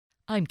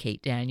I'm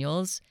Kate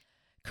Daniels.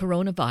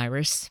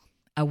 Coronavirus,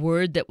 a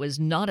word that was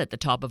not at the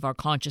top of our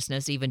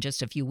consciousness even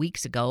just a few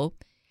weeks ago.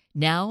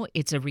 Now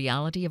it's a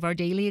reality of our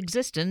daily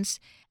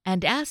existence,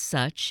 and as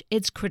such,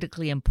 it's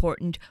critically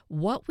important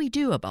what we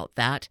do about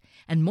that,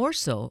 and more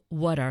so,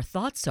 what our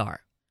thoughts are.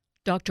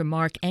 Dr.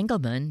 Mark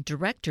Engelman,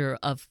 Director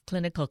of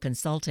Clinical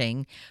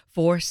Consulting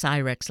for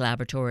Cyrex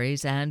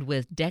Laboratories and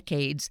with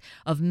decades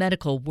of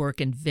medical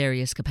work in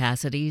various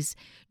capacities,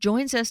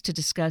 joins us to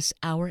discuss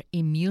our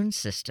immune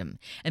system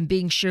and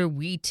being sure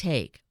we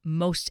take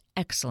most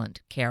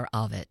excellent care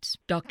of it.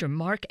 Dr.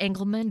 Mark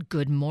Engelman,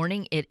 good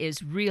morning. It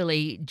is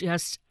really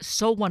just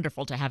so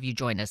wonderful to have you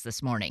join us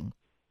this morning.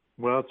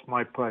 Well, it's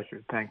my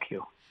pleasure. Thank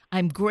you.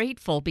 I'm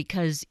grateful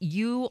because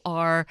you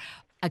are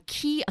a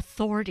key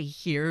authority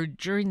here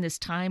during this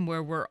time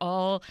where we're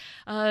all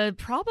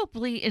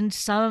probably in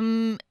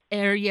some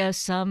area,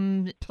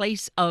 some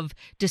place of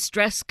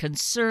distress,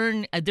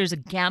 concern. There's a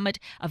gamut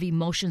of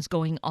emotions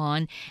going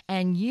on.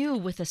 And you,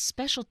 with a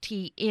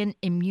specialty in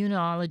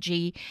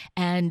immunology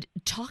and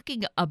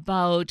talking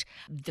about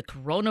the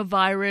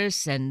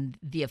coronavirus and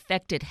the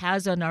effect it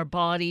has on our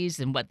bodies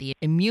and what the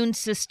immune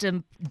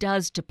system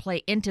does to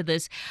play into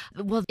this,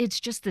 well, it's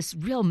just this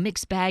real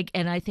mixed bag.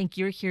 And I think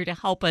you're here to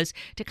help us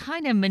to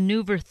kind of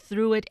maneuver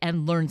through it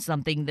and learn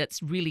something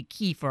that's really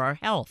key for our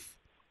health.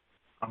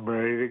 I'm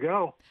ready to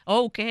go.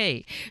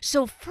 Okay.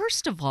 So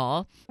first of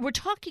all, we're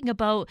talking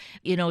about,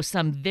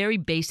 some very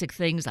basic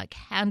things like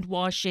hand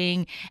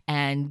washing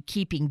and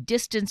keeping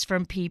distance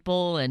from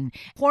people and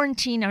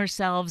quarantine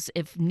ourselves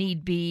if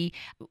need be,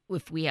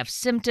 if we have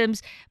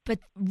symptoms. But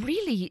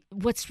really,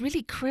 what's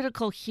really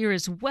critical here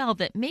as well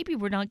that maybe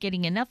we're not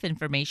getting enough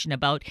information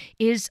about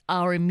is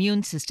our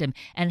immune system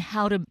and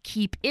how to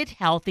keep it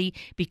healthy,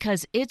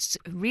 because it's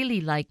really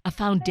like a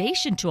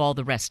foundation to all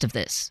the rest of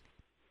this.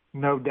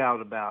 No doubt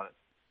about it.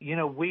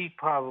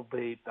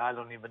 I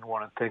don't even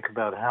want to think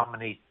about how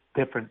many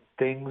different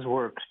things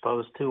we're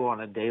exposed to on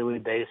a daily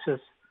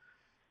basis.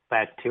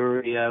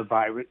 Bacteria,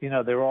 virus,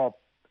 they're all,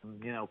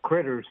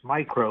 critters,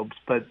 microbes,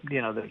 but,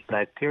 there's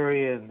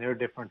bacteria and they're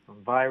different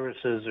from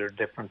viruses, they're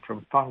different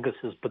from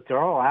funguses, but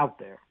they're all out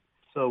there.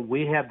 So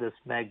we have this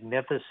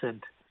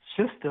magnificent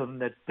system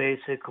that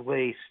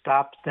basically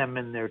stops them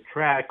in their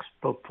tracks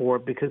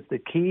because the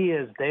key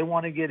is they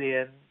want to get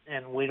in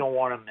and we don't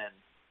want them in.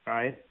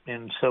 Right?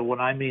 And so when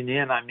I mean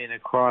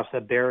across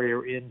a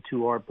barrier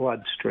into our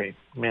bloodstream,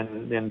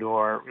 into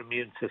our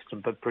immune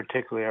system, but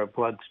particularly our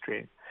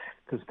bloodstream,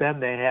 because then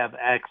they have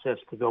access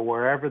to go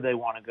wherever they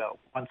want to go.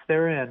 Once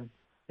they're in,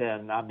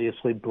 then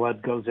obviously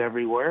blood goes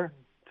everywhere,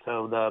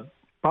 so the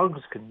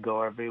bugs can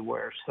go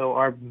everywhere. So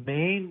our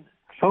main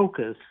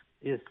focus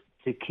is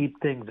to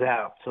keep things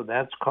out. So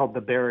that's called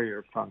the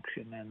barrier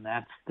function, and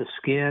that's the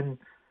skin,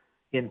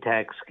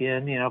 intact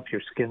skin. If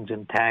your skin's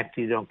intact,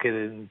 you don't get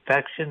an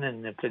infection,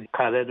 and if you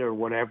cut it or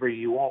whatever,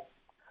 you won't.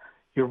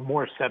 You're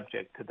more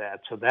subject to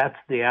that. So that's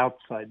the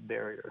outside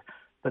barrier.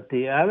 But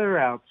the other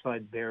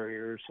outside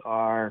barriers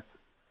are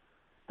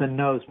the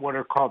nose, what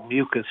are called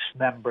mucous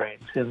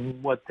membranes.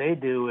 And what they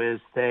do is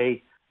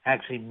they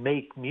actually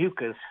make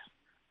mucus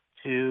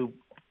to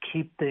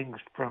keep things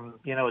from,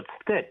 it's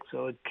thick,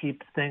 so it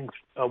keeps things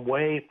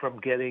away from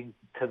getting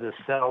to the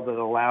cell that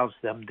allows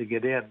them to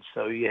get in.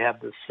 So you have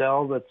the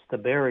cell that's the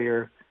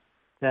barrier,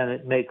 then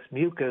it makes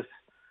mucus,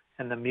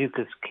 and the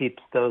mucus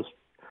keeps those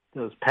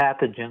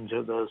pathogens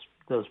or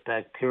those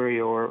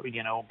bacteria or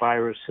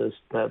viruses,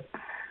 the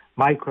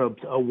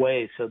microbes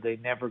away, so they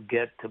never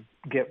get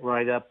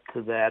right up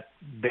to that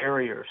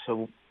barrier.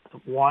 So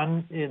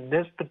one in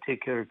this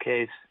particular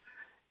case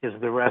is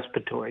the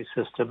respiratory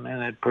system,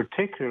 and it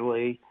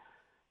particularly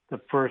the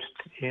first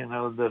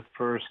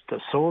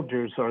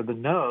soldiers are the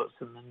nose,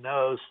 and the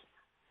nose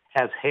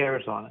has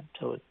hairs on it,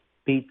 so it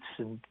beats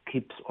and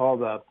keeps all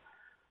the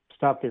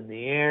stuff in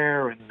the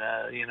air and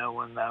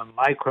when the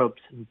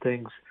microbes and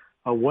things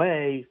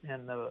away,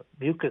 and the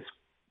mucus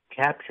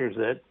captures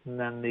it, and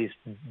then these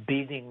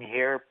beating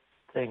hair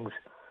things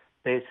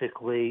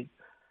basically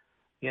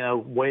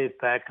wave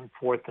back and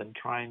forth and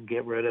try and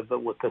get rid of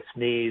it with a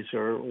sneeze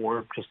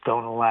or just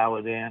don't allow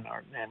it in.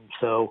 And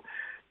so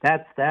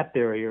that's that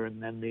barrier.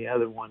 And then the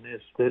other one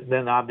is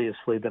then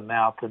obviously the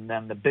mouth. And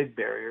then the big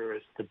barrier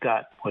is the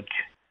gut, which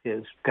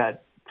is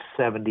got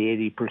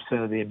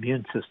 70-80% of the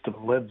immune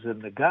system lives in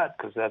the gut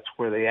because that's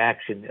where the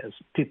action is.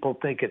 People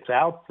think it's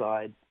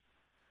outside,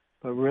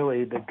 but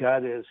really the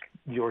gut is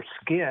your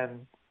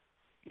skin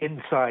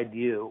inside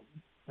you.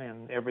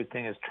 And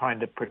everything is trying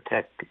to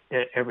protect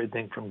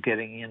everything from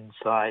getting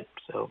inside,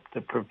 so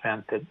to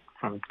prevent it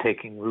from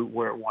taking root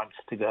where it wants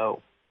to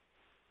go.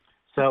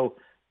 So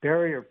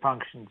barrier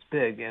function's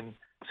big, and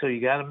so you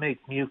got to make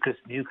mucus.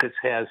 Mucus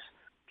has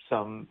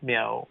some,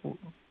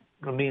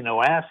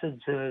 amino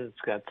acids in it.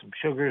 It's got some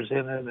sugars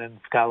in it, and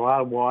it's got a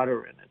lot of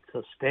water in it.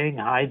 So staying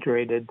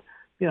hydrated,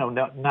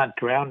 not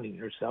drowning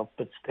yourself,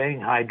 but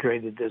staying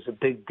hydrated is a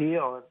big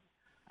deal. And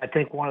I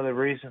think one of the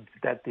reasons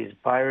that these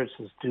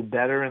viruses do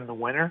better in the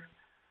winter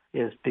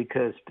is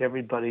because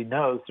everybody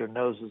knows their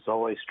nose is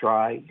always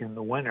dry in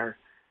the winter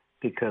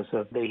because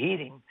of the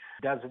heating.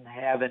 doesn't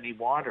have any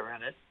water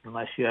in it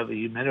unless you have a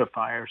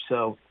humidifier.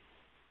 So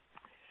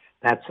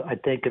that's, I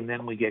think, and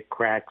then we get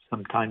cracks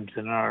sometimes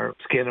in our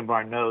skin of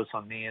our nose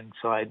on the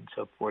inside and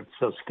so forth.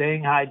 So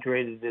staying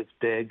hydrated is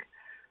big.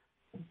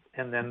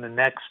 And then the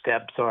next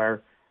steps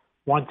are,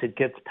 once it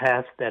gets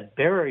past that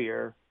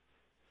barrier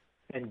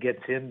and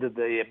gets into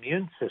the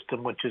immune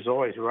system, which is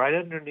always right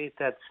underneath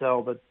that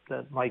cell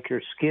that like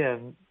your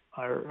skin,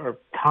 are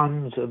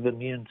tons of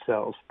immune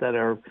cells that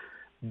are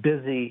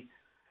busy,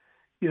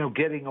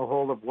 getting a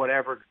hold of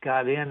whatever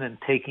got in and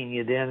taking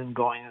it in and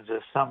going, is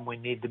this something we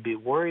need to be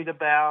worried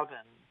about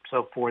and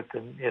so forth?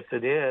 And if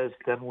it is,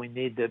 then we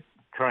need to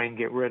try and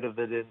get rid of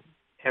it in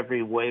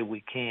every way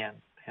we can.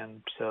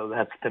 And so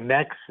that's the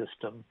next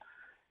system.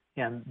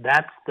 And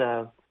that's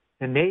the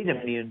innate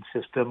immune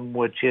system,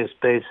 which is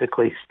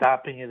basically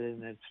stopping it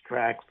in its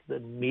tracks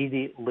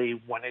immediately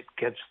when it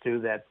gets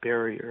through that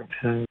barrier.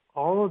 And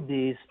all of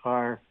these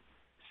are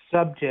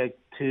subject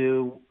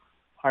to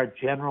our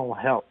general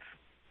health.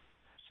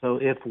 So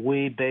if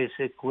we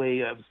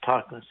basically, I was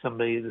talking to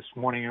somebody this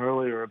morning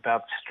earlier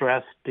about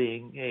stress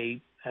being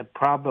a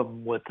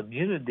problem with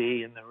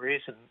immunity, and the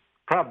reason,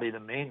 probably the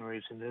main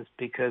reason, is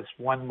because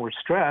when we're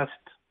stressed,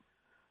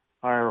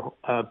 our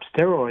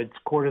steroids,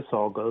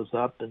 cortisol goes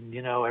up, and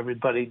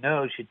everybody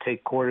knows you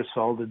take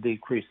cortisol to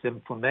decrease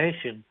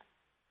inflammation,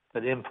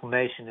 but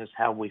inflammation is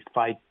how we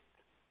fight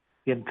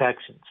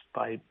infections,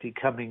 by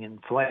becoming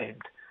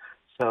inflamed.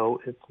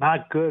 So it's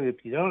not good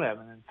if you don't have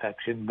an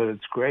infection, but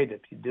it's great if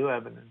you do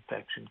have an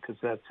infection, because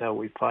that's how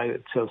we fight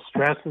it. So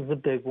stress is a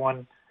big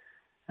one.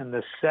 And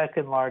the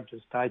second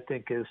largest, I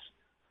think, is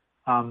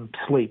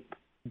sleep,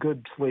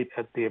 good sleep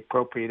at the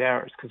appropriate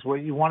hours. Because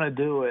what you want to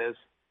do is,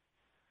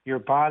 your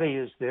body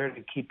is there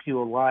to keep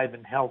you alive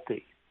and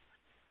healthy.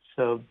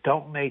 So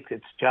don't make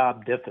its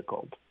job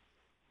difficult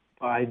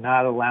by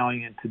not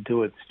allowing it to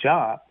do its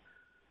job.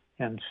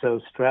 And so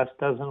stress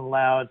doesn't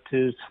allow it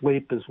to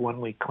sleep is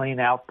when we clean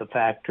out the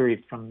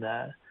factory from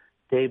the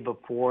day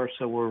before,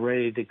 so we're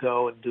ready to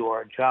go and do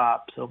our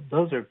job. So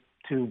those are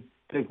two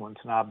big ones,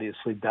 and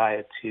obviously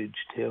diet's huge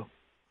too.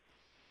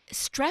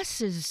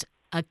 Stress is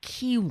a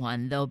key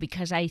one, though,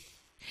 because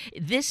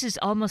this is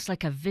almost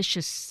like a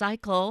vicious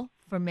cycle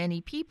for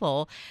many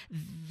people,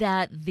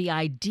 that the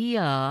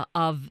idea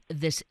of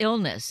this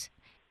illness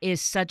is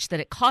such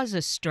that it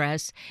causes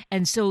stress,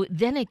 and so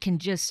then it can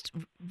just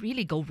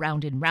really go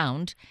round and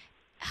round.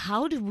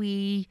 How do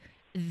we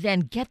then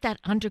get that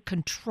under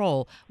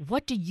control?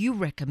 What do you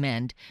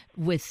recommend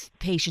with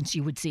patients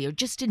you would see, or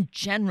just in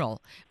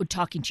general, with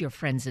talking to your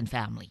friends and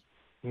family?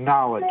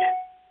 Knowledge.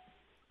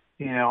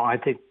 I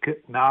think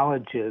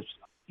knowledge is,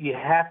 you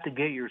have to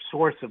get your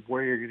source of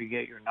where you're going to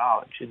get your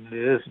knowledge, and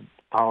it isn't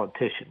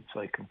politicians,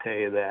 I can tell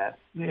you that.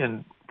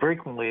 And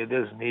frequently it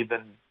isn't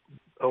even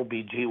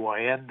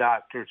OBGYN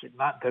doctors.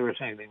 Not that there's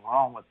anything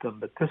wrong with them,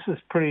 but this is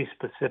pretty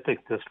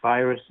specific. This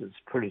virus is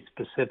pretty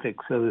specific.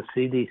 So the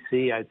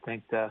CDC, I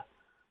think the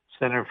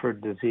Center for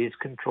Disease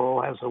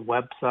Control, has a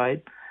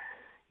website.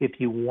 If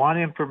you want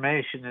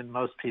information, and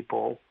most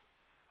people,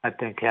 I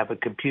think, have a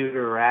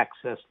computer or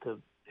access to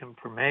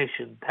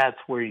information, that's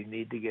where you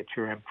need to get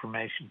your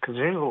information, because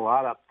there's a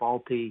lot of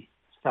faulty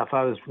stuff.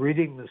 I was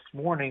reading this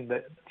morning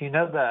that,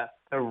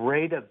 the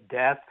rate of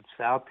death in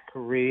South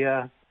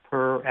Korea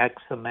per X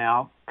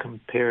amount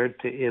compared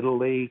to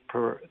Italy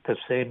per the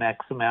same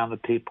X amount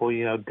of people,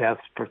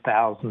 deaths per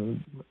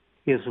thousand,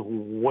 is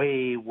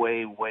way,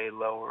 way, way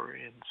lower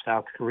in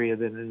South Korea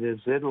than it is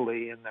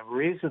Italy. And the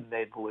reason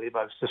they believe,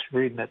 I was just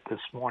reading it this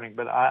morning,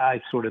 but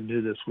I sort of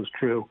knew this was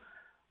true,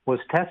 was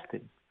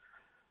testing.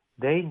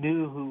 They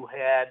knew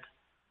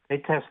they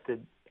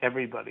tested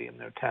everybody, and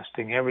they're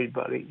testing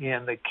everybody.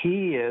 And the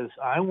key is,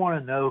 I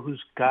want to know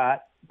who's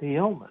got the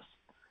illness.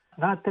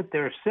 Not that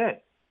they're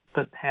sick,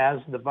 but has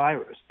the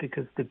virus,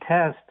 because the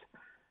test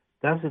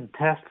doesn't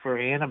test for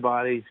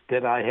antibodies.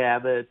 Did I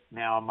have it?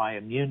 Now am I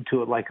immune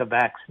to it? Like a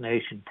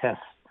vaccination test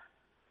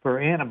for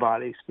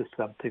antibodies to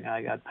something.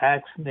 I got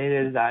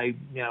vaccinated.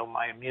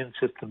 My immune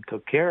system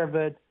took care of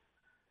it.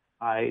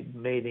 I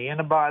made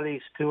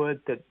antibodies to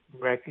it that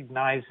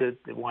recognized it.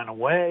 It went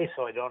away,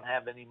 so I don't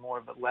have any more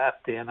of it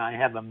left. And I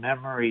have a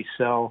memory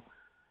cell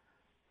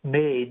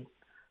made,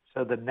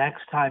 so the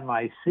next time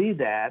I see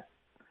that,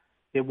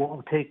 it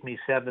won't take me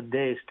 7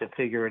 days to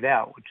figure it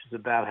out, which is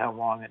about how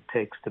long it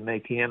takes to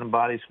make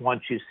antibodies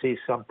once you see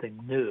something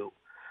new.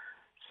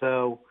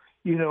 So,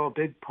 a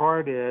big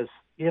part is,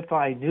 if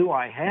I knew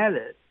I had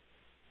it,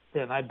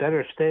 then I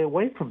better stay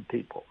away from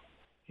people.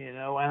 And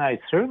I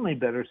certainly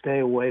better stay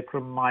away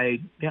from my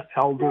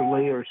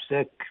elderly or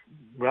sick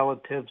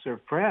relatives or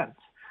friends.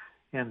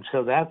 And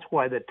so that's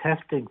why the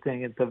testing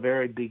thing at the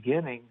very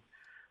beginning,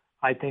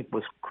 I think,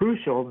 was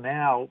crucial.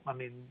 Now,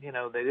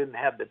 they didn't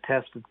have the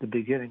test at the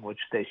beginning, which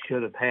they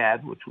should have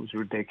had, which was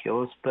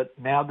ridiculous. But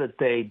now that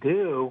they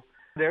do,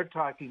 they're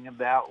talking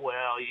about,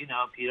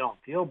 if you don't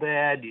feel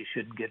bad, you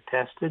shouldn't get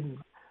tested.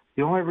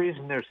 The only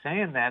reason they're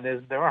saying that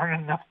is there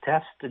aren't enough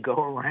tests to go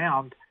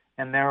around,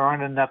 and there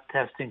aren't enough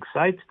testing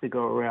sites to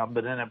go around.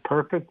 But in a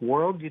perfect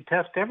world, you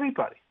test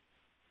everybody.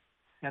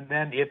 And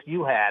then if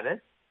you had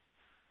it,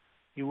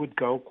 you would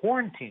go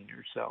quarantine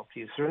yourself.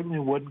 You certainly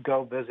wouldn't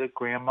go visit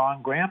grandma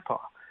and grandpa.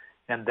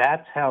 And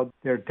that's how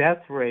their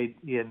death rate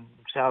in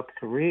South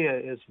Korea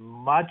is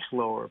much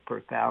lower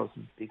per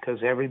thousand, because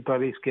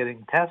everybody's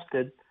getting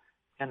tested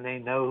and they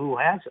know who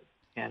has it.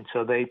 And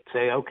so they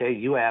say, okay,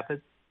 you have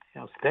it,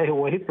 stay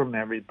away from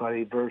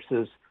everybody,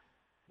 versus,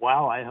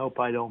 wow, I hope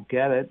I don't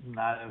get it,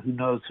 and who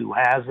knows who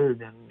has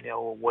it, and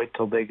we'll wait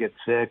till they get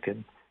sick.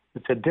 And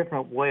it's a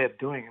different way of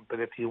doing it. But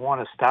if you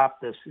want to stop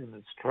this in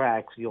its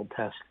tracks, you'll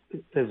test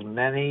as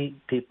many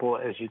people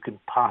as you can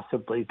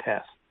possibly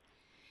test.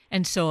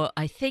 And so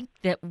I think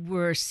that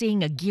we're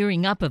seeing a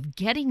gearing up of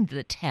getting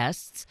the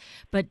tests,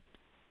 but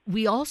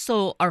we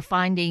also are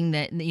finding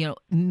that,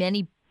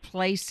 many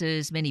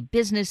places, many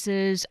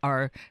businesses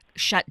are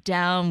shut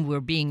down. We're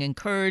being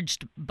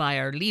encouraged by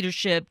our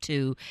leadership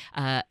to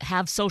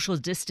have social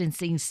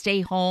distancing,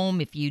 stay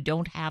home if you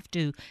don't have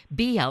to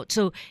be out.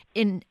 So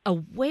in a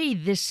way,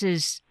 this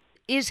is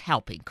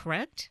helping,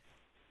 correct?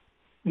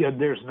 Yeah,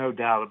 there's no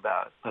doubt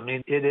about it. I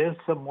mean, it is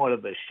somewhat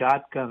of a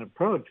shotgun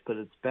approach, but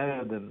it's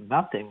better than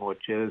nothing,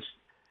 which is,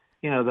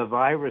 the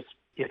virus,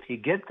 if you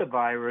get the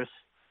virus,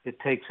 it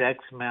takes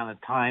X amount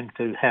of time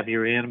to have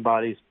your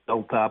antibodies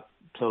built up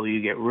so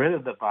you get rid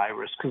of the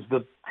virus, because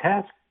the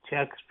test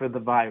checks for the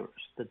virus.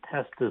 The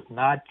test does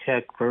not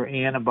check for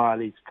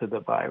antibodies to the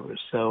virus.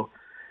 So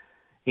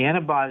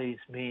antibodies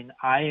mean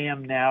I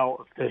am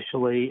now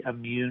officially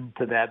immune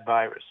to that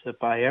virus.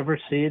 If I ever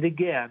see it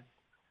again,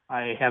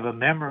 I have a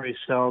memory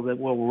cell that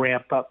will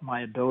ramp up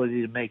my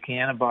ability to make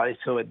antibodies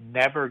so it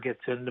never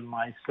gets into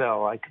my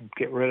cell. I can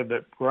get rid of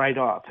it right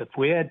off. If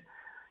we had,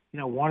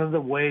 one of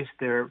the ways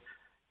they're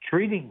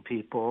treating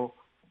people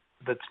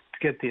that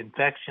get the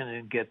infection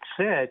and get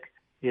sick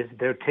is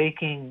they're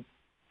taking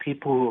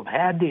people who have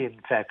had the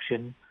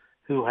infection,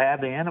 who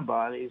have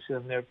antibodies,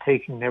 and they're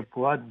taking their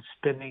blood and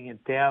spinning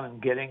it down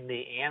and getting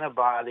the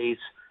antibodies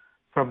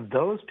from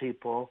those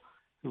people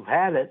who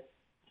had it,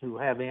 who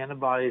have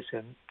antibodies,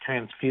 and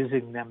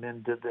transfusing them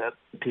into the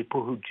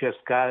people who just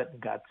got it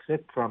and got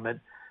sick from it,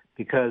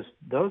 because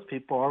those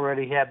people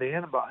already have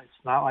antibodies.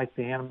 It's not like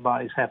the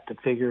antibodies have to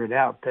figure it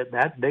out.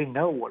 That they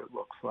know what it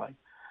looks like.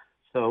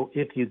 So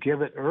if you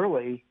give it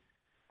early,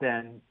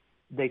 then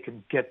they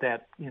can get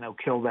that,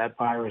 kill that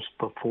virus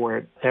before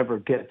it ever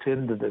gets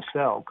into the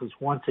cell. Because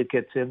once it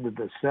gets into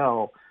the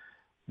cell,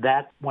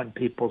 that's when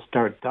people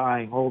start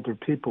dying, older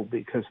people,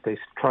 because they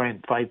try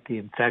and fight the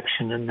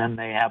infection, and then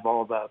they have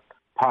all the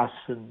pus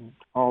and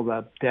all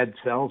the dead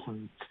cells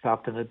and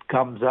stuff, and it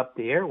gums up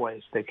the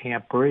airways. They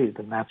can't breathe,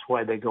 and that's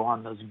why they go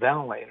on those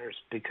ventilators,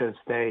 because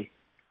the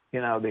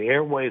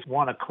airways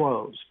want to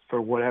close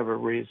for whatever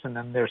reason,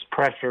 and there's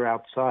pressure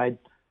outside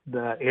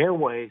the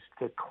airways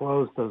to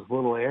close those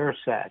little air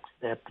sacs.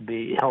 They have to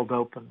be held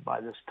open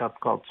by this stuff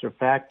called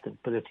surfactant.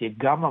 But if you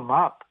gum them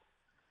up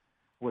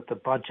with a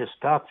bunch of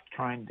stuff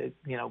trying to,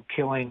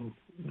 killing,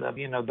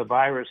 the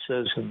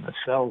viruses and the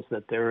cells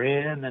that they're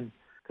in, and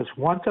because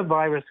once a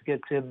virus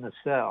gets in the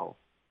cell,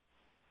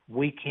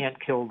 we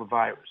can't kill the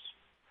virus.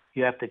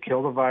 You have to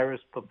kill the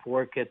virus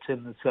before it gets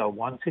in the cell.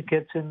 Once it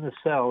gets in the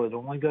cell, it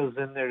only goes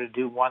in there to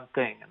do one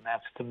thing, and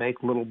that's to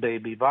make little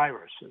baby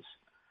viruses.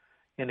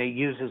 And it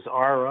uses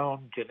our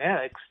own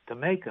genetics to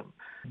make them.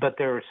 But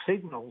there are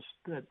signals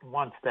that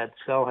once that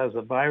cell has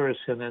a virus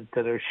in it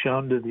that are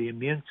shown to the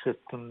immune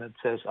system that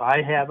says,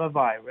 I have a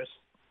virus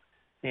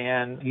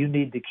and you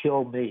need to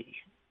kill me,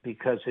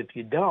 because if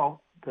you don't,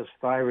 this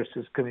virus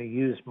is going to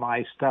use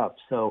my stuff.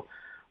 So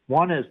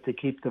one is to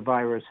keep the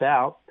virus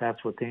out.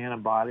 That's with the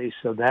antibodies.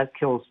 So that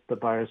kills the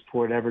virus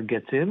before it ever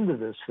gets into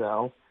the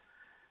cell.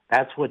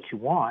 That's what you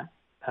want.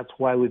 That's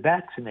why we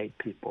vaccinate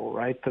people,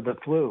 right, for the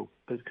flu,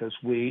 because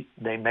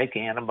they make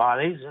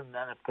antibodies, and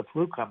then if the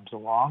flu comes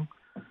along,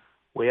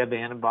 we have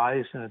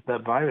antibodies, and the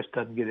virus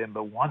doesn't get in.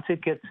 But once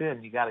it gets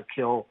in, you got to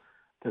kill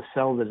the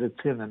cell that it's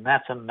in, and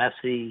that's a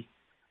messy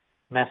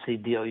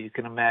deal. You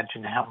can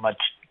imagine how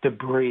much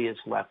debris is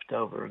left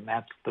over, and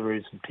that's the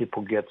reason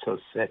people get so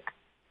sick.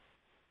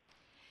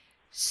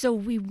 So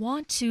we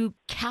want to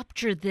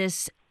capture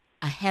this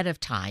ahead of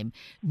time.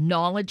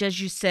 Knowledge,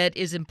 as you said,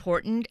 is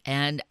important,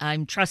 and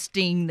I'm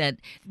trusting that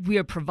we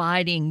are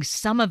providing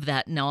some of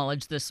that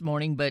knowledge this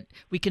morning, but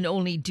we can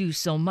only do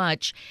so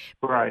much.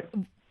 Right.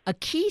 A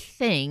key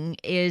thing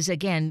is,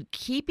 again,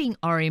 keeping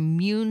our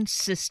immune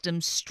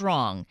system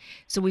strong.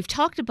 So we've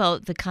talked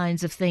about the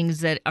kinds of things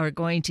that are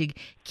going to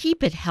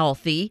keep it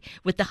healthy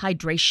with the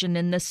hydration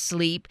and the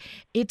sleep.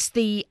 It's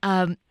the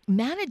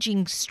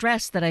managing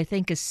stress that I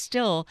think is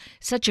still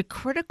such a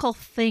critical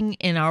thing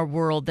in our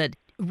world, that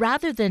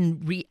rather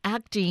than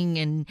reacting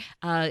and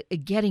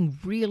getting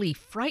really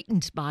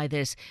frightened by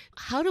this,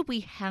 how do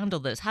we handle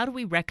this? How do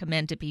we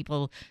recommend to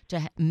people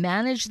to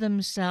manage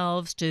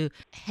themselves, to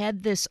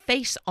head this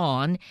face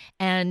on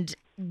and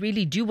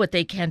really do what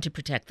they can to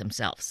protect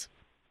themselves?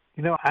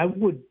 I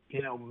would,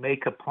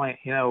 make a plan,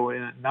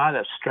 in not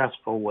a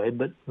stressful way,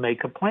 but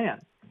make a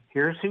plan.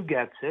 Here's who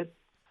gets it.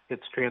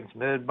 It's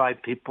transmitted by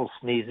people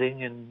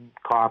sneezing and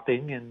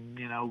coughing, and,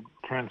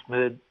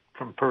 transmitted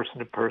from person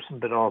to person,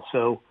 but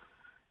also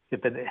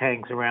if it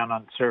hangs around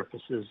on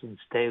surfaces and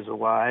stays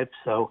alive.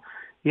 So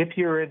if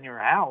you're in your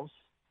house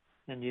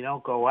and you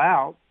don't go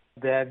out,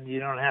 then you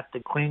don't have to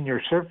clean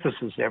your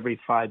surfaces every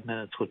 5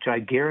 minutes, which I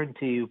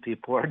guarantee you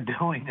people are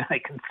doing. I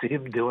can see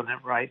them doing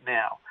it right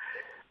now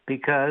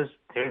because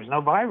there's no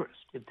virus.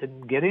 It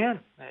didn't get in.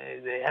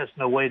 It has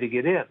no way to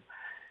get in.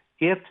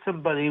 If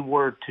somebody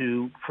were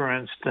to, for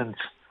instance,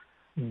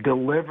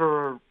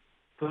 deliver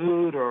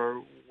food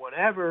or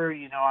whatever,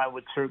 I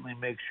would certainly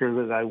make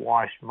sure that I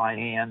washed my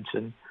hands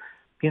and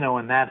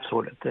that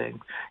sort of thing.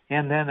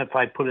 And then if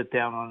I put it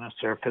down on a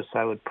surface,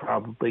 I would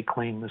probably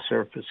clean the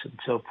surface and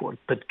so forth.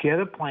 But get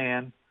a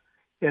plan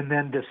and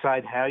then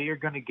decide how you're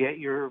going to get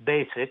your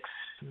basics.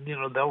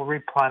 They'll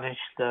replenish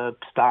the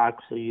stock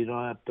so you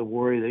don't have to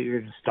worry that you're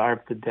going to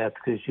starve to death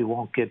because you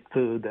won't get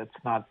food. That's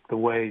not the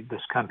way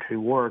this country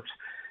works.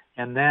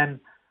 And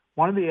then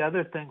one of the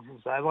other things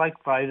is I like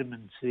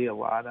vitamin C a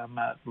lot. I'm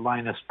a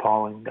Linus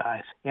Pauling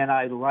guy. And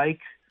I like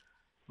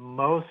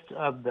most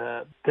of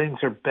the things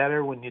are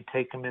better when you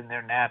take them in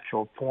their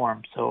natural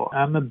form. So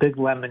I'm a big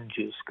lemon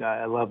juice guy.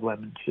 I love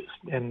lemon juice.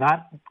 And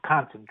not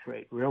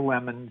concentrate. Real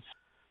lemons,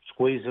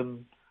 squeeze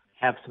them,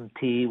 have some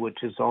tea,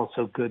 which is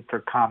also good for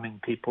calming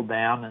people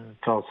down. And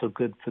it's also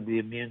good for the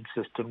immune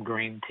system,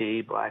 green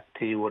tea, black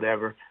tea,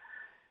 whatever.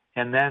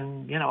 And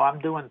then, I'm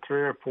doing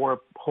 3 or 4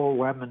 whole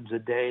lemons a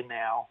day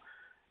now.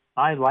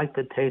 I like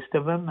the taste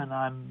of them, and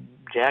I'm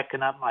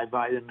jacking up my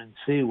vitamin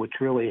C, which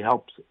really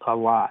helps a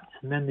lot.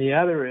 And then the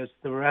other is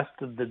the rest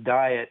of the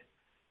diet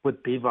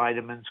with B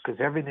vitamins, because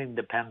everything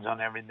depends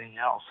on everything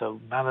else. So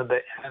none of the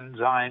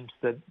enzymes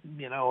that,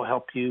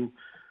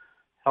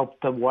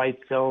 help the white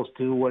cells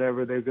do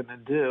whatever they're going to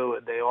do,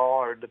 they all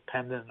are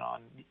dependent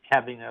on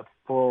having a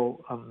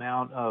full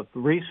amount of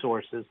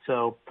resources.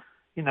 So,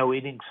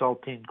 eating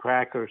saltine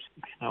crackers,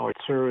 or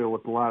cereal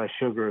with a lot of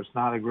sugar is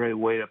not a great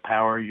way to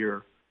power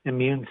your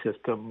immune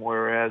system,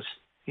 whereas,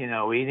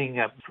 eating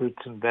up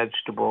fruits and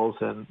vegetables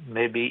and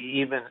maybe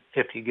even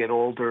if you get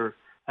older,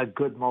 a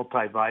good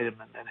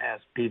multivitamin that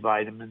has B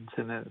vitamins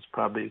in it is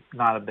probably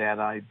not a bad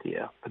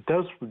idea. But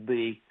those would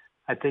be,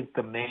 I think,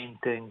 the main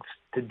things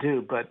to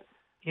do. But,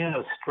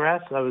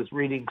 stress, I was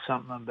reading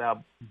something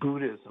about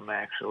Buddhism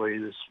actually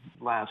this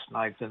last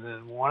night, and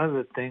then one of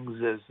the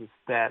things is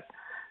that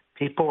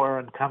people are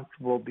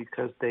uncomfortable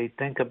because they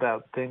think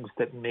about things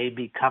that may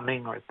be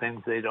coming or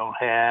things they don't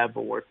have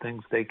or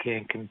things they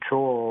can't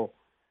control.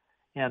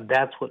 And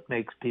that's what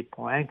makes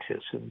people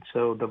anxious. And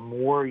so the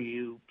more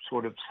you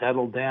sort of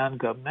settle down,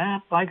 go,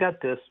 I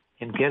got this,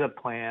 and get a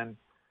plan,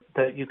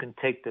 that you can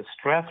take the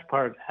stress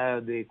part out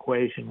of the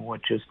equation,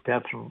 which is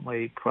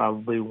definitely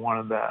probably one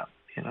of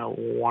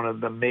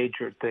the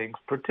major things,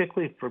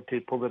 particularly for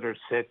people that are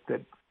sick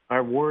that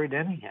are worried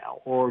anyhow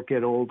or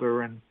get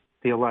older and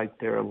feel like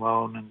they're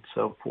alone and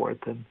so forth.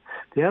 And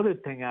the other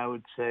thing I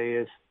would say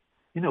is,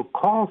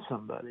 call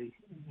somebody.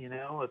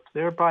 If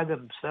they're by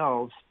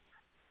themselves,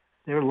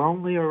 they're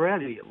lonely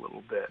already a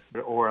little bit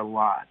or a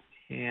lot.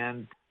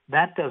 And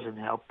that doesn't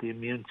help the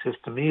immune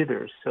system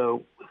either.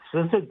 So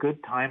this is a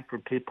good time for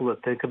people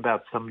to think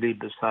about somebody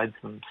besides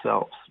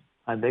themselves.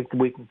 I think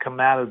we can come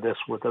out of this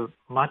with a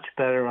much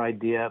better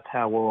idea of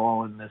how we're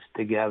all in this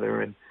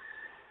together. And,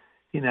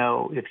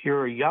 if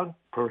you're a young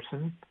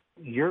person,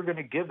 you're going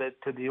to give it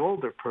to the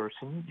older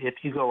person if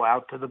you go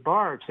out to the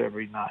bars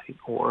every night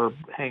or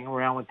hang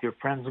around with your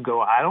friends and go,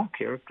 I don't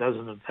care. It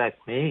doesn't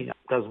affect me.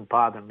 It doesn't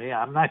bother me.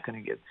 I'm not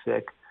going to get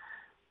sick.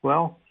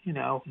 Well,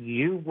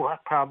 you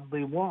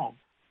probably won't,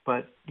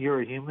 but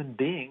you're a human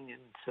being,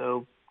 and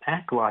so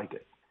act like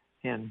it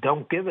and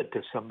don't give it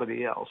to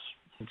somebody else.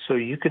 And so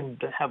you can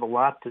have a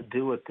lot to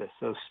do with this.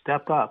 So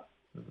step up,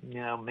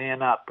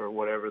 man up or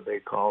whatever they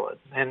call it,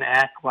 and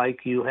act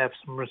like you have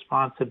some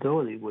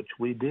responsibility, which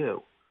we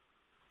do.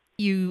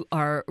 You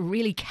are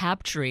really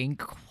capturing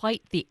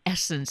quite the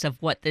essence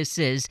of what this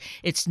is.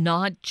 It's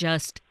not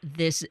just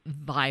this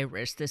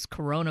virus, this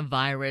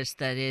coronavirus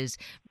that is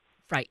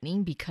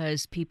frightening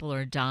because people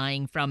are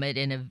dying from it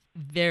in a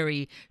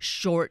very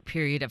short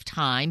period of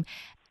time.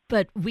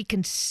 But we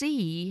can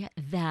see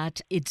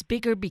that it's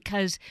bigger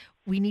because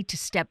we need to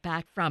step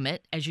back from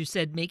it, as you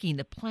said, making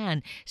the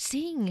plan,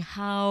 seeing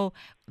how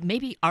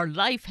maybe our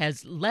life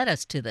has led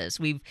us to this.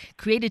 We've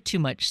created too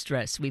much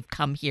stress. We've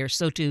come here.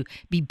 So to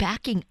be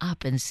backing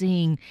up and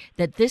seeing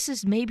that this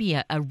is maybe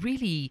a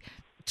really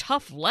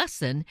tough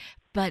lesson,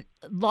 but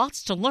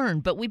lots to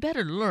learn. But we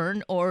better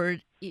learn or,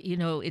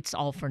 it's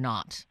all for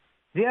naught.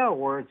 Yeah,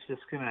 or it's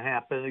just going to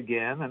happen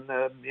again, and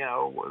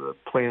the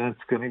planet's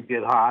going to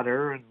get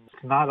hotter, and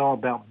it's not all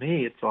about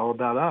me. It's all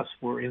about us.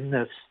 We're in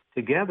this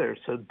together,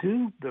 so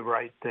do the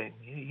right thing.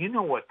 You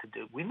know what to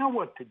do. We know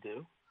what to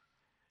do.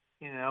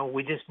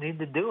 We just need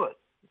to do it.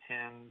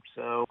 And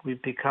so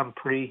we've become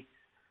pretty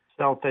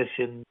selfish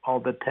in all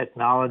the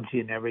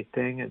technology and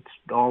everything. It's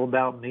all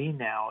about me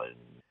now. And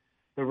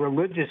the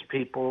religious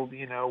people,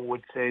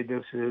 would say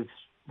this is,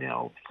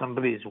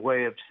 somebody's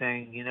way of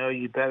saying,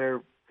 you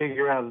better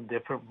figure out a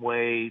different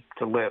way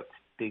to live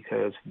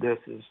because this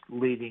is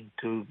leading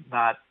to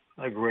not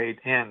a great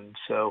end.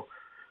 So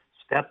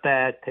step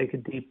back, take a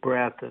deep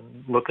breath,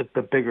 and look at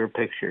the bigger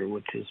picture,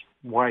 which is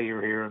why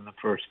you're here in the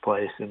first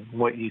place and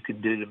what you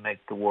can do to make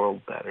the world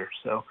better.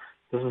 So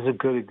this is a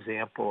good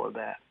example of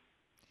that.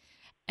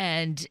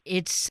 And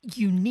it's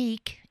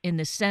unique in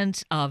the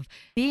sense of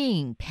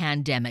being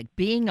pandemic,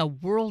 being a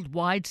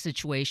worldwide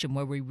situation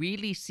where we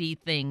really see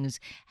things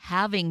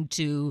having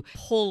to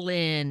pull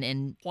in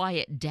and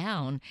quiet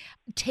down,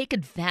 take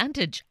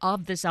advantage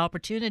of this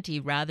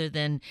opportunity rather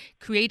than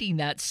creating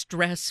that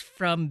stress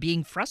from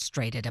being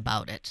frustrated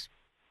about it.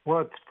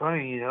 Well, it's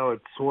funny,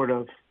 it's sort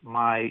of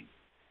my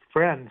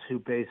friends who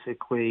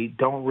basically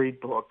don't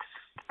read books,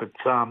 but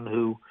some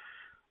who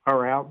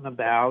are out and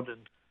about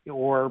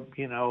or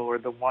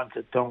the ones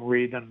that don't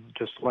read and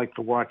just like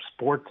to watch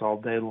sports all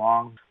day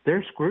long,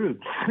 they're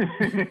screwed.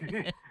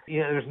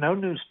 There's no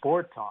new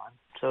sports on.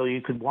 So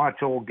you could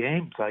watch old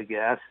games, I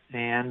guess,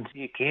 and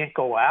you can't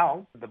go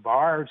out to the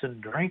bars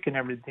and drink and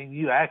everything.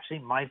 You actually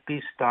might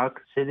be stuck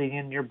sitting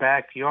in your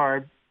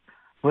backyard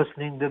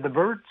listening to the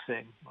birds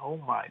sing. Oh,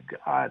 my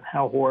God,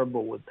 how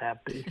horrible would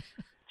that be?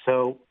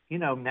 So,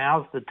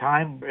 now's the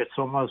time. It's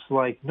almost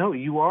like, no,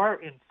 you are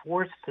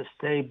enforced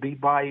to be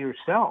by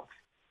yourself.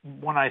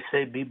 When I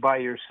say be by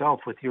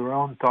yourself with your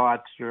own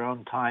thoughts, your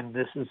own time,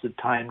 this is the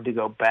time to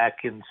go back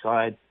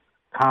inside,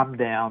 calm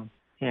down,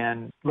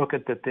 and look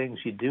at the things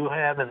you do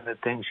have and the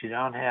things you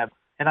don't have.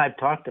 And I've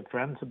talked to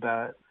friends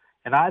about it,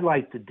 and I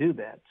like to do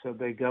that. So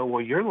they go,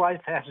 well, your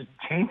life hasn't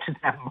changed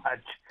that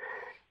much.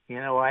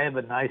 I have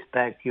a nice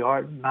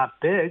backyard, not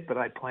big, but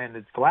I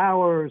planted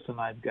flowers, and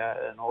I've got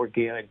an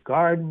organic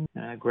garden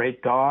and a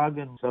great dog.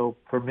 And so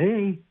for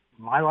me,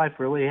 my life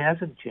really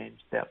hasn't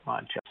changed that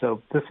much.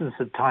 So this is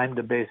the time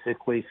to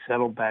basically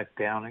settle back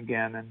down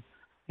again and,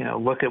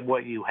 look at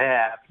what you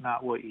have,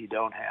 not what you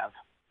don't have.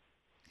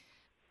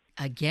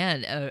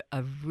 Again,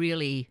 a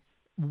really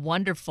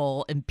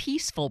wonderful and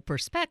peaceful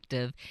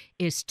perspective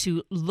is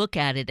to look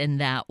at it in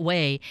that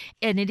way.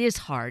 And it is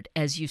hard,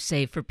 as you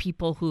say, for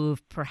people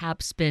who've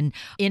perhaps been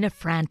in a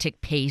frantic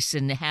pace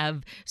and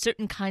have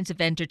certain kinds of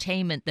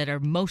entertainment that are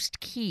most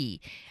key.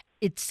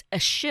 It's a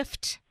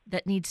shift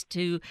that needs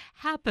to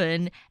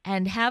happen,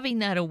 and having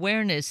that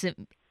awareness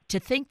to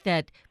think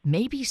that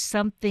maybe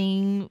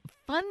something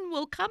fun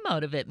will come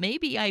out of it.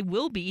 Maybe I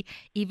will be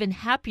even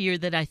happier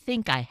than I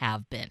think I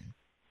have been.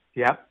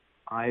 Yep,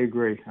 I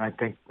agree. I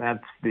think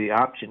that's the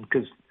option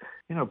because,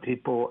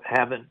 people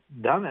haven't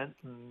done it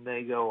and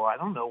they go, I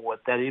don't know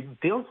what that even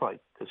feels like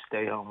to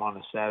stay home on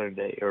a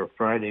Saturday or a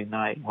Friday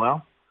night.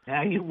 Well,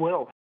 now you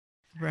will.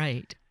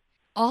 Right.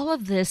 All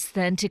of this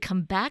then to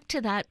come back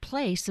to that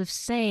place of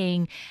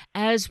saying,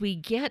 as we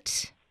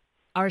get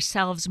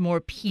ourselves more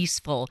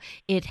peaceful,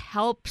 it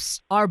helps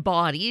our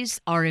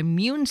bodies, our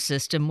immune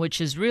system, which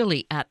is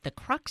really at the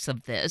crux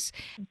of this,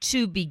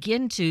 to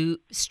begin to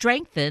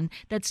strengthen.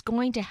 That's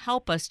going to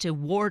help us to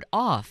ward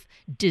off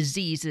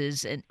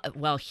diseases and,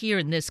 well, here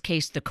in this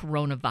case, the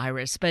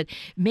coronavirus, but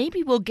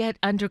maybe we'll get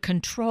under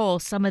control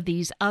some of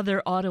these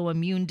other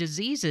autoimmune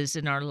diseases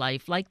in our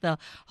life, like the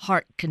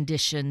heart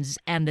conditions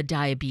and the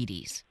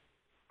diabetes.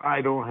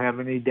 I don't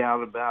have any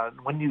doubt about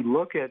it. When you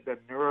look at the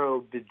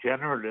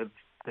neurodegenerative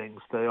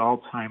things, the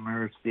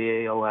Alzheimer's,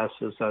 the ALS,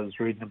 as I was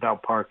reading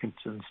about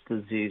Parkinson's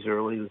disease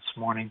early this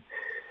morning,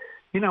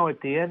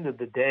 at the end of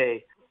the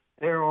day,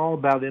 they're all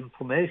about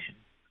inflammation.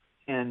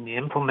 And the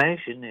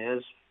inflammation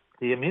is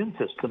the immune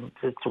system.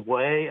 It's a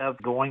way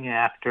of going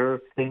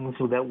after things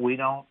that we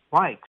don't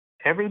like.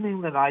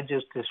 Everything that I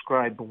just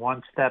described,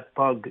 once that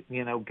bug,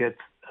 gets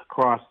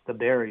across the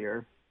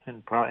barrier,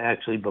 and probably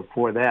actually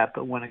before that,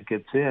 but when it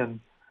gets in,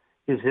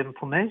 is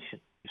inflammation.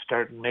 You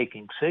start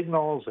making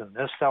signals, and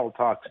this cell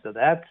talks to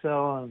that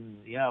cell, and,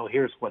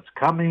 here's what's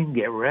coming,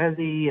 get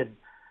ready, and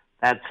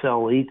that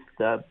cell eats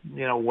the,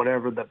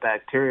 whatever the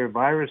bacteria or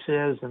virus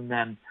is, and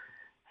then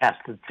has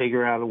to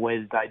figure out a way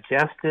to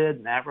digest it,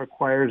 and that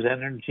requires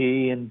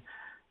energy and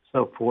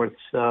so forth.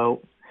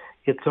 So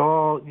it's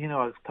all, I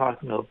was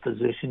talking to a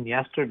physician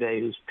yesterday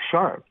who's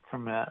sharp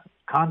from a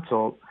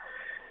consult,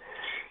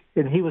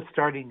 and he was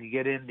starting to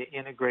get into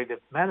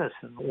integrative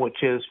medicine,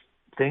 which is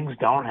things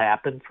don't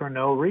happen for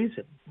no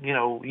reason.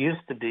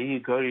 Used to be you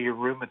go to your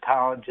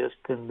rheumatologist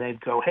and they'd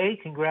go, hey,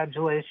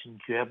 congratulations,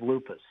 you have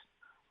lupus.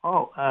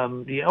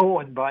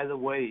 And by the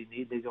way, you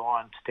need to go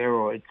on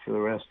steroids for the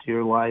rest of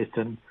your life.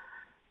 And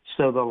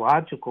so the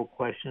logical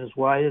question is,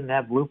 why I didn't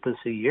have lupus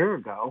a year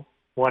ago?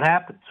 What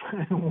happens?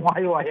 Why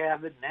do I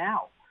have it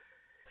now?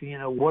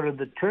 What are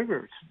the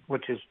triggers?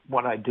 Which is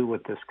what I do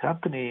with this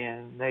company.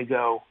 And they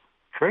go,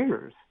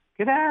 triggers?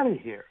 Get out of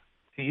here.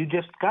 You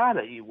just got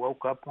it. You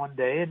woke up one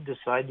day and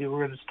decided you were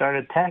going to start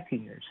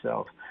attacking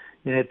yourself.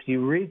 And if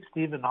you read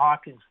Stephen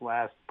Hawking's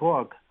last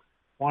book,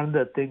 one of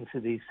the things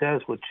that he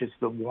says, which is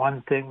the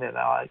one thing that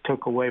I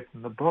took away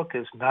from the book,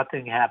 is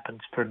nothing happens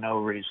for no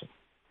reason.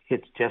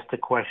 It's just a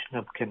question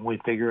of, can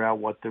we figure out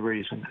what the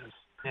reason is?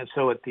 And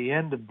so at the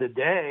end of the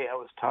day, I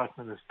was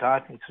talking to this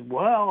doctor, and he said,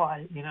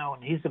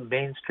 and he's a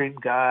mainstream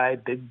guy,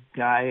 big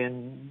guy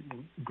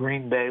in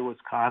Green Bay,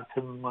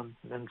 Wisconsin,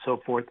 and so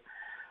forth.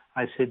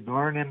 I said,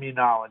 learn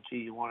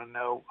immunology. You want to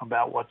know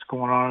about what's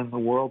going on in the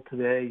world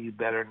today? You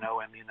better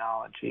know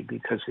immunology,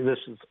 because this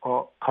is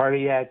all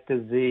cardiac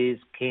disease,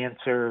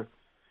 cancer,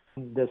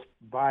 this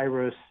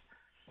virus,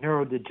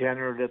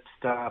 neurodegenerative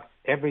stuff.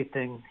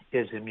 Everything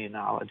is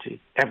immunology,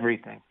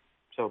 everything.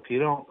 So if you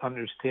don't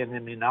understand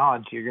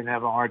immunology, you're going to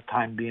have a hard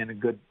time being a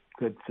good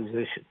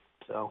physician.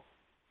 So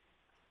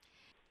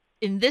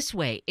in this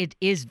way, it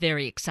is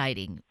very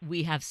exciting.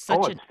 We have it's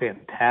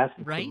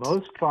fantastic. Right? The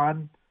most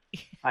fun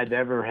I've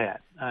ever had.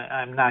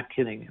 I'm not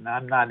kidding, and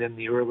I'm not in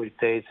the early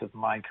phase of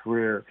my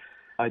career.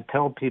 I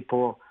tell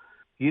people,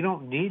 you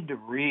don't need to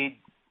read,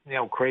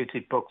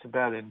 crazy books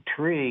about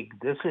intrigue.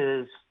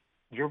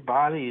 Your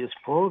body is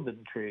full of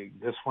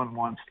intrigue. This one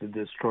wants to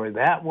destroy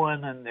that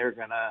one, and they're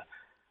going to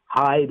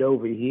hide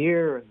over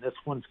here, and this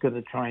one's going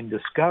to try and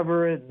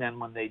discover it, and then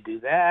when they do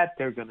that,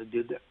 they're going to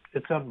do that.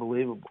 It's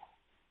unbelievable.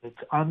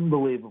 It's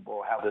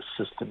unbelievable how this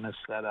system is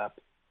set up.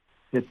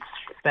 It's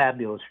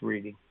fabulous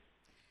reading.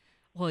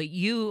 Well,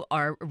 you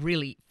are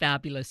really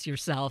fabulous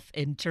yourself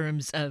in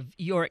terms of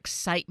your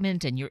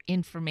excitement and your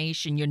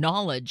information, your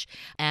knowledge,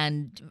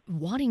 and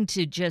wanting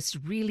to just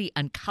really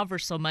uncover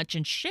so much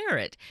and share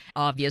it,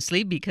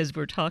 obviously, because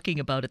we're talking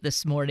about it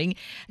this morning.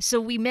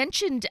 So we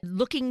mentioned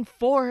looking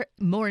for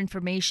more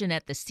information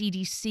at the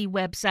CDC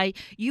website.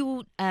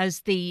 You,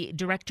 as the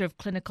Director of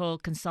Clinical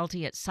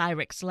Consulting at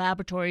Cyrex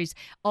Laboratories,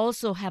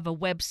 also have a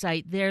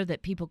website there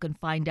that people can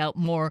find out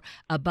more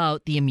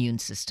about the immune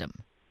system.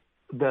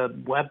 The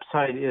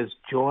website is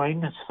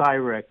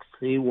joincyrex,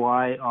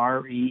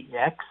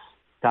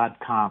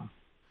 CYREX.com.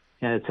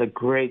 And it's the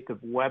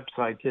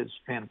website is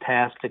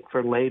fantastic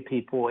for lay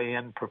people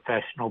and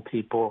professional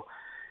people.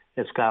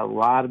 It's got a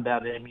lot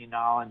about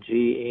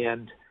immunology,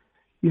 and,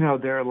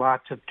 there are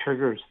lots of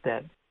triggers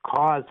that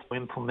cause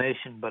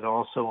inflammation, but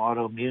also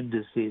autoimmune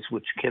disease,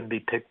 which can be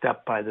picked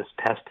up by this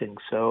testing.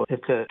 So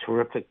it's a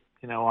terrific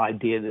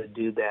idea to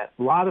do that.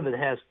 A lot of it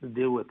has to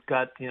do with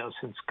gut,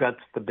 since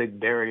gut's the big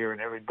barrier and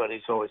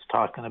everybody's always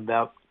talking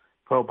about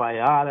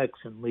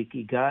probiotics and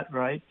leaky gut,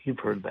 right? You've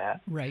heard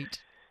that. Right.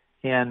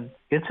 And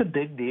it's a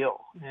big deal.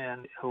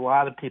 And a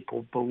lot of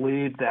people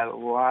believe that a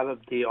lot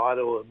of the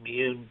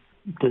autoimmune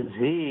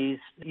disease,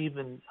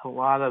 even a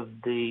lot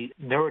of the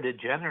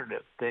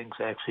neurodegenerative things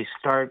actually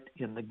start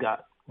in the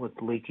gut,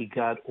 with leaky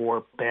gut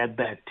or bad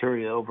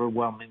bacteria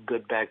overwhelming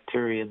good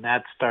bacteria, and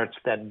that starts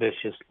that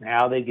vicious.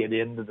 Now they get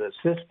into the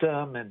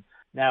system, and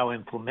now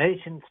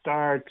inflammation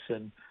starts,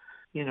 and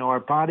our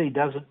body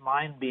doesn't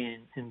mind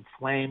being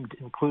inflamed,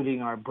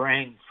 including our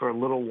brain, for a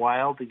little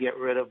while to get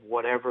rid of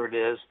whatever it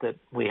is that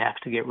we have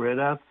to get rid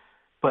of.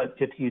 But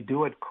if you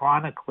do it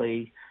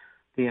chronically,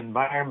 the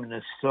environment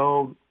is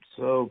so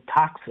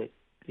toxic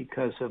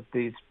because of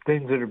these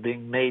things that are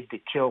being made to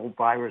kill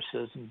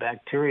viruses and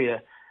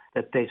bacteria,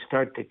 that they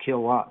start to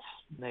kill us.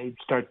 They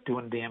start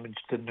doing damage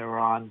to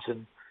neurons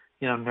and,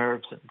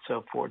 nerves and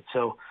so forth.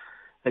 So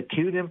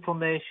acute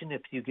inflammation,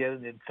 if you get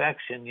an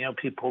infection,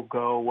 people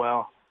go,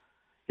 well,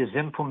 is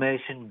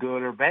inflammation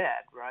good or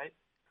bad, right?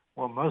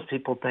 Well, most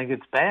people think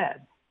it's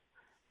bad.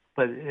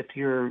 But if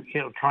you're,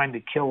 trying to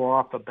kill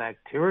off a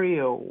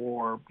bacteria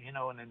or,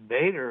 an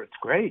invader, it's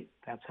great.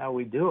 That's how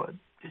we do it.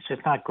 It's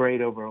just not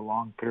great over a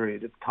long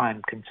period of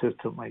time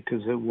consistently,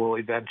 because it will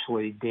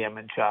eventually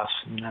damage us,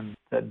 and then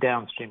the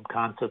downstream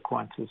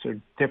consequences are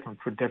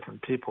different for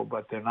different people,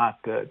 but they're not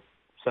good.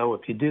 So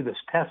if you do this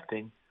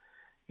testing,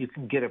 you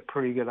can get a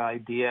pretty good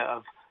idea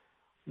of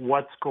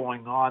what's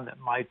going on that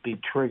might be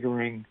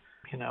triggering,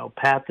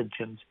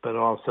 pathogens, but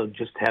also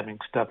just having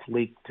stuff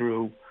leak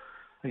through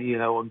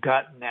a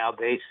gut. Now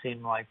they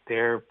seem like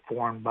they're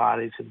foreign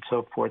bodies and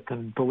so forth.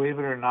 And believe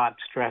it or not,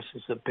 stress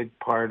is a big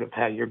part of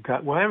how your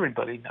gut, well,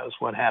 everybody knows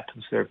what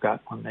happens to their gut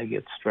when they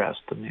get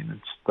stressed. I mean,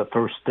 it's the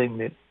first thing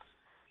that,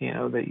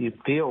 that you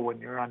feel when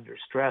you're under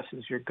stress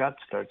is your gut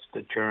starts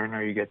to churn,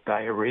 or you get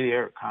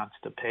diarrhea or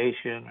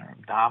constipation or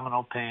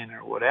abdominal pain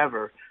or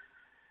whatever.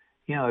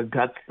 The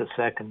gut's the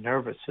second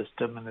nervous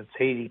system, and it's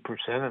 80%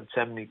 and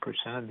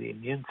 70% of the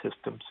immune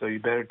system, so you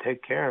better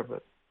take care of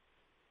it.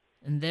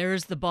 And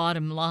there's the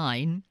bottom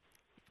line,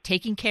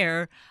 taking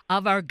care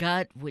of our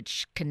gut,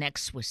 which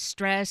connects with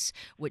stress,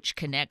 which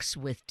connects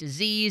with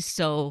disease.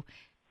 So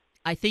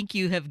I think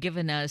you have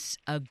given us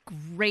a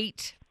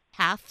great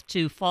path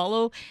to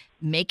follow,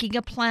 making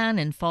a plan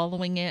and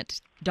following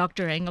it.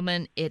 Dr.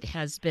 Engelman, it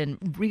has been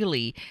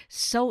really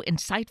so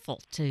insightful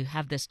to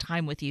have this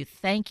time with you.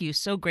 Thank you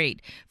so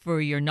great for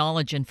your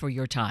knowledge and for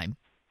your time.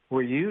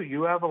 Well,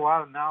 you have a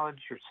lot of knowledge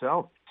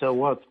yourself,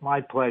 so it's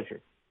my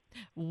pleasure.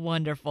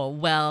 Wonderful.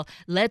 Well,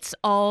 let's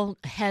all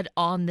head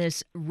on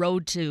this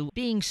road to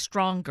being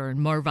stronger and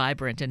more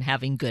vibrant and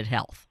having good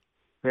health.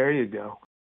 There you go.